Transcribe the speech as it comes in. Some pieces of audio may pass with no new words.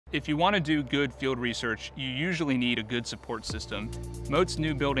If you want to do good field research, you usually need a good support system. Mote's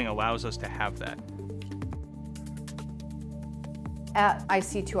new building allows us to have that. At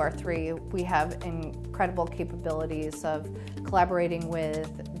IC2R3, we have incredible capabilities of collaborating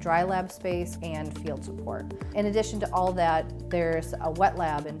with dry lab space and field support. In addition to all that, there's a wet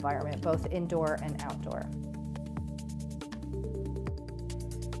lab environment, both indoor and outdoor.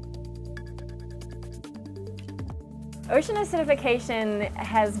 Ocean acidification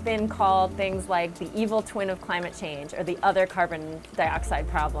has been called things like the evil twin of climate change or the other carbon dioxide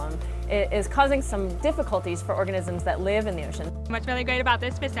problem. It is causing some difficulties for organisms that live in the ocean. What's really great about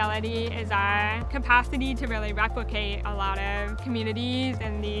this facility is our capacity to really replicate a lot of communities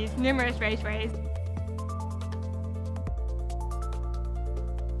in these numerous raceways.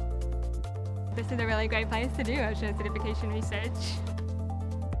 This is a really great place to do ocean acidification research.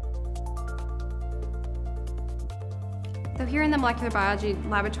 So here in the molecular biology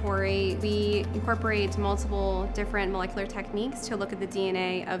laboratory, we incorporate multiple different molecular techniques to look at the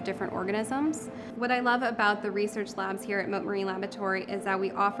DNA of different organisms. What I love about the research labs here at Mote Marine Laboratory is that we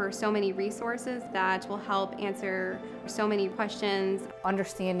offer so many resources that will help answer so many questions.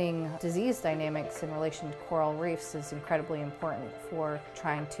 Understanding disease dynamics in relation to coral reefs is incredibly important for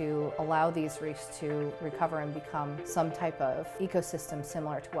trying to allow these reefs to recover and become some type of ecosystem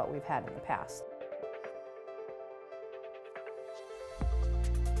similar to what we've had in the past.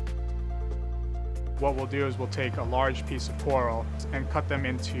 What we'll do is we'll take a large piece of coral and cut them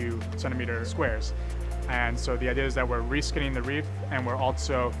into centimeter squares. And so the idea is that we're reskinning the reef and we're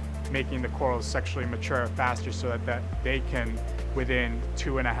also making the corals sexually mature faster so that they can, within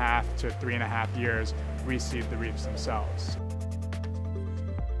 2.5 to 3.5 years, reseed the reefs themselves.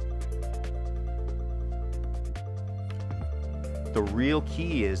 The real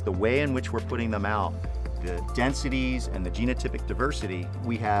key is the way in which we're putting them out. The densities and the genotypic diversity.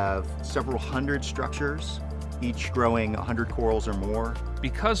 We have several hundred structures, each growing 100 corals or more.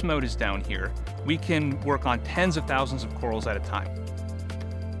 Because Mote is down here, we can work on tens of thousands of corals at a time.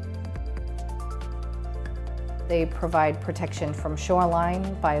 They provide protection from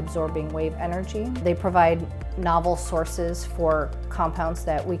shoreline by absorbing wave energy. They provide novel sources for compounds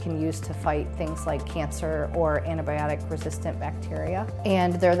that we can use to fight things like cancer or antibiotic-resistant bacteria.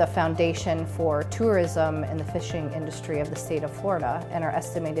 And they're the foundation for tourism and the fishing industry of the state of Florida and are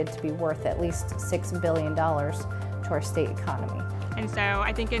estimated to be worth at least $6 billion to our state economy. And so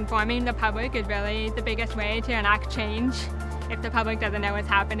I think informing the public is really the biggest way to enact change. If the public doesn't know what's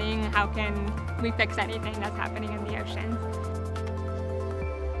happening, how can we fix anything that's happening in the ocean?